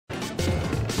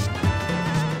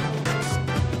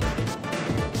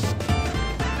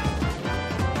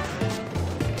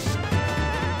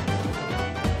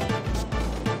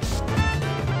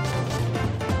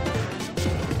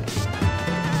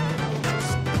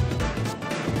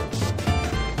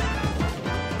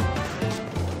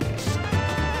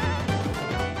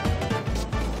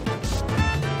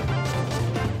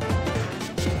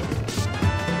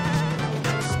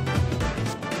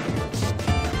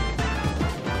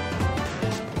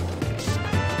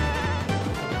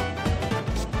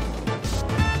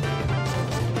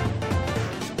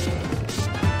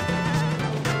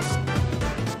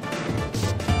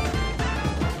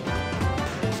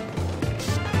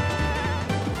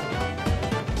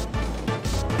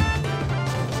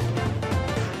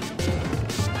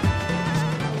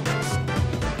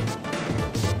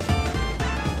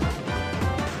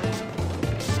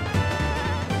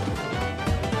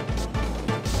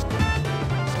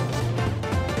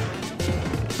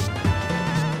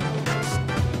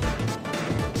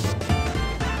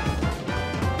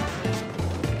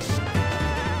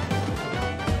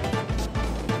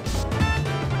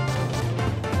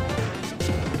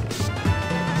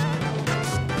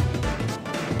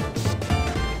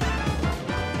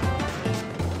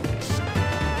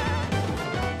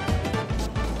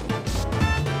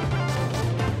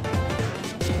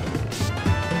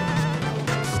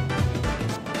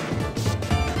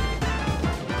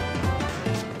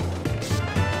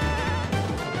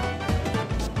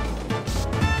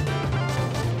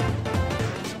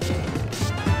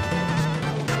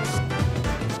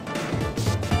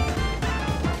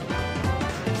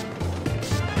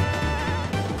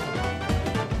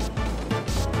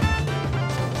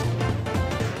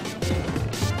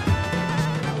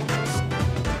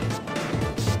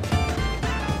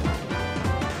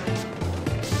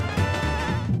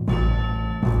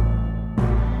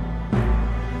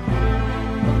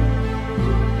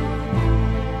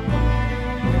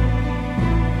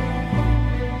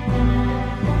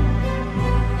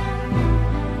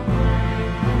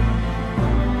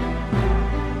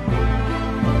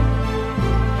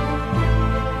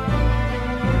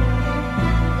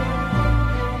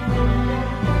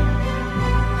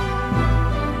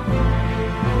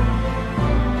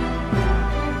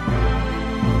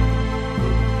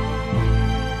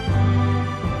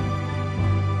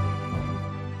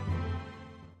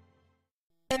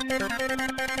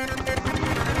Illuminated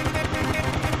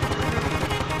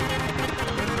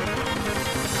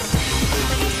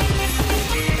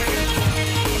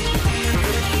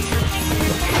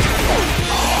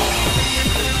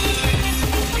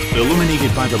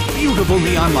by the beautiful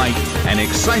neon light, an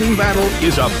exciting battle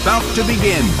is about to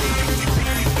begin.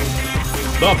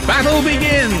 The battle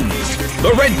begins!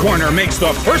 The red corner makes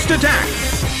the first attack.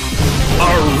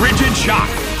 A rigid shot.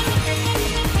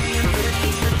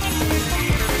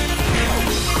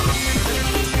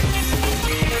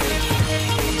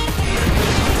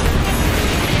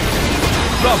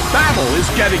 The battle is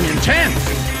getting intense.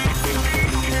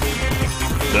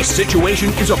 The situation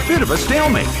is a bit of a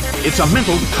stalemate. It's a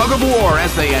mental tug-of-war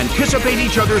as they anticipate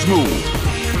each other's move.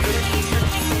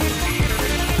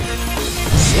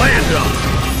 Slam dunk!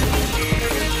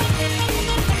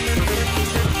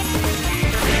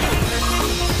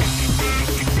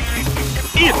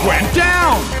 It went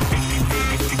down!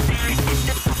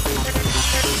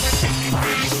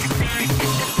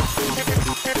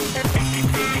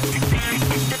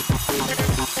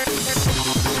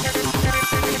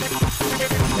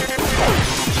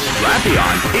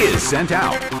 Drapion is sent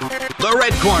out. The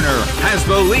red corner has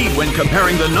the lead when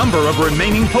comparing the number of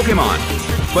remaining Pokémon,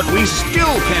 but we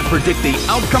still can't predict the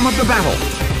outcome of the battle.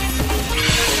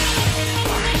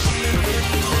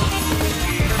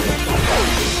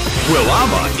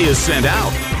 Quilava is sent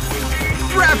out.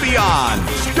 Drapion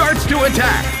starts to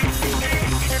attack.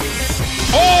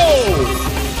 Oh!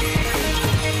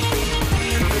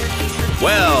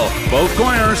 Well, both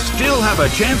corners still have a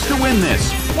chance to win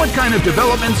this. What kind of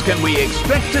developments can we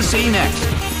expect to see next?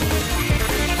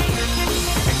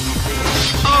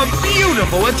 A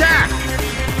beautiful attack!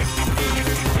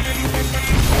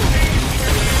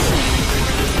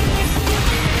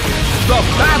 The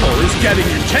battle is getting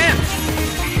intense!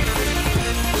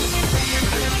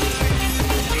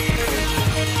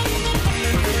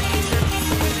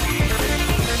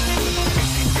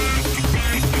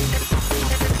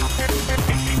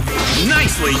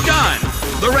 Nicely done!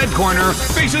 The red corner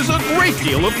faces a great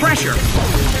deal of pressure.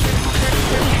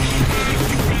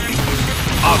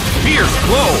 A fierce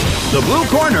blow! The blue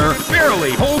corner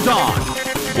barely holds on.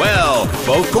 Well,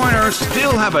 both corners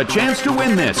still have a chance to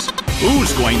win this.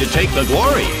 Who's going to take the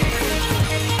glory?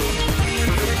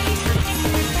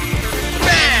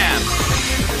 Bam!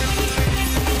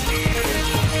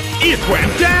 It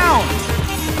went down!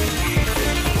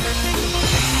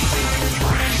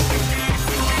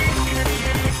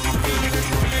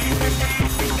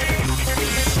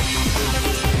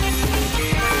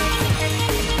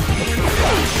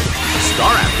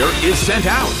 Staraptor is sent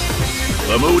out.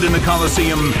 The mood in the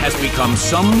Coliseum has become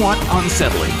somewhat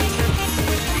unsettling.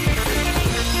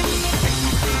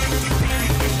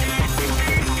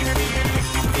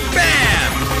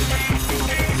 Bam!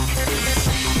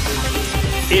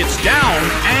 It's down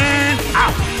and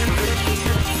out.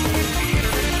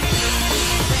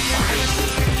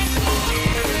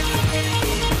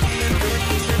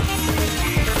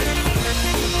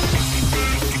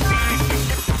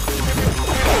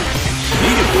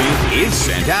 Nidoqueen is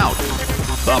sent out.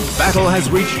 The battle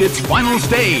has reached its final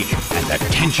stage, and the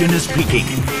tension is peaking.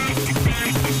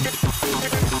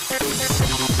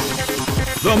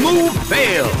 The move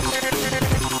fails.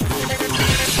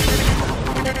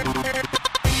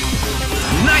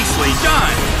 Nicely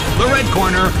done! The red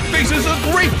corner faces a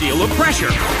great deal of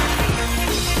pressure.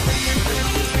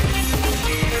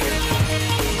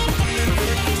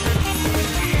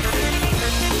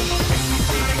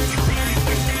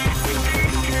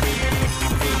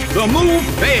 The move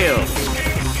fails.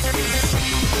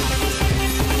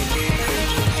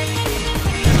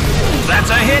 That's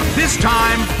a hit this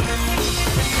time.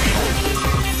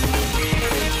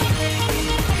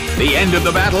 The end of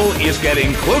the battle is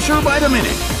getting closer by the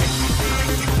minute.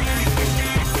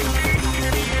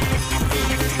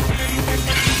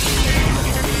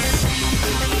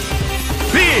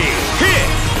 Big hit.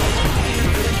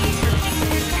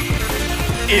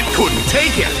 It couldn't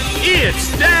take it. It's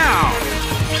down.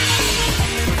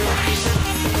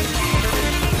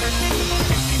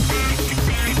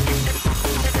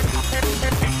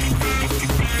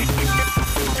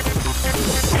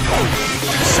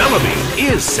 Celebi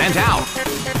is sent out.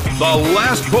 The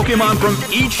last Pokémon from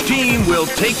each team will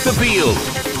take the field.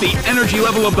 The energy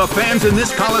level of the fans in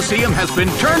this Coliseum has been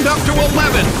turned up to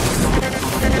 11.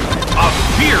 A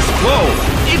fierce blow.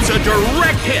 It's a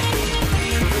direct hit.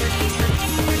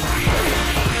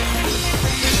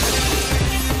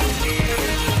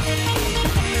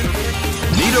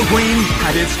 Nidoqueen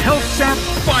had its health sapped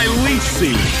by Leech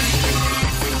Seed.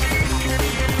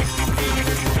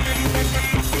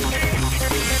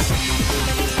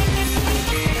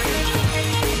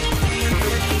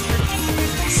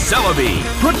 Celebi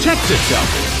protects itself.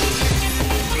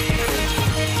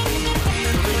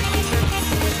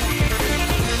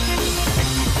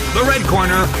 The red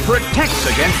corner protects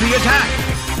against the attack.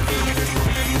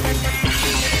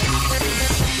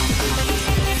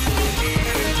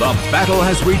 The battle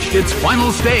has reached its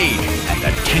final stage, and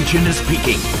the tension is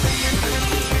peaking.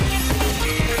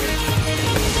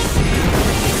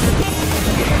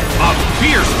 A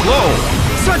fierce blow!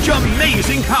 Such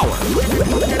amazing power!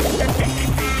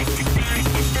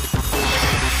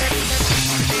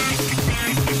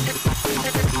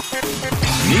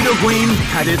 Nidoqueen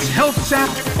had its health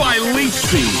sapped by Leech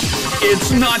Seed.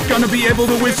 It's not gonna be able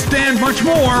to withstand much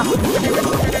more.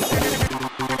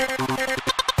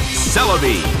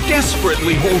 Celebi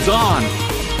desperately holds on.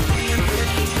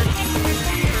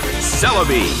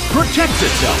 Celebi protects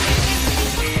itself.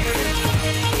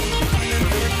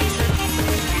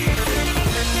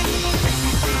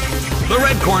 The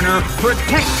red corner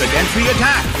protects against the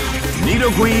attack.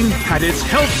 Nidoqueen had its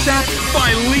health sapped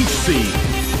by Leech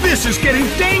Seed. This is getting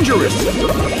dangerous!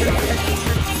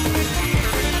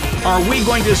 Are we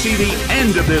going to see the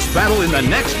end of this battle in the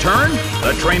next turn?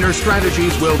 The trainer's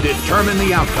strategies will determine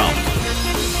the outcome.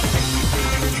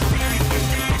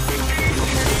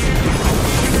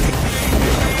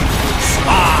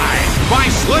 Slide by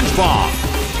Sludge Bomb!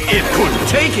 It couldn't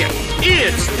take it!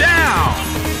 It's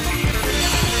down!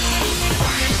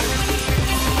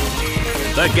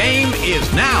 The game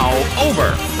is now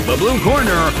over. The blue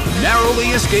corner narrowly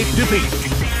escaped defeat.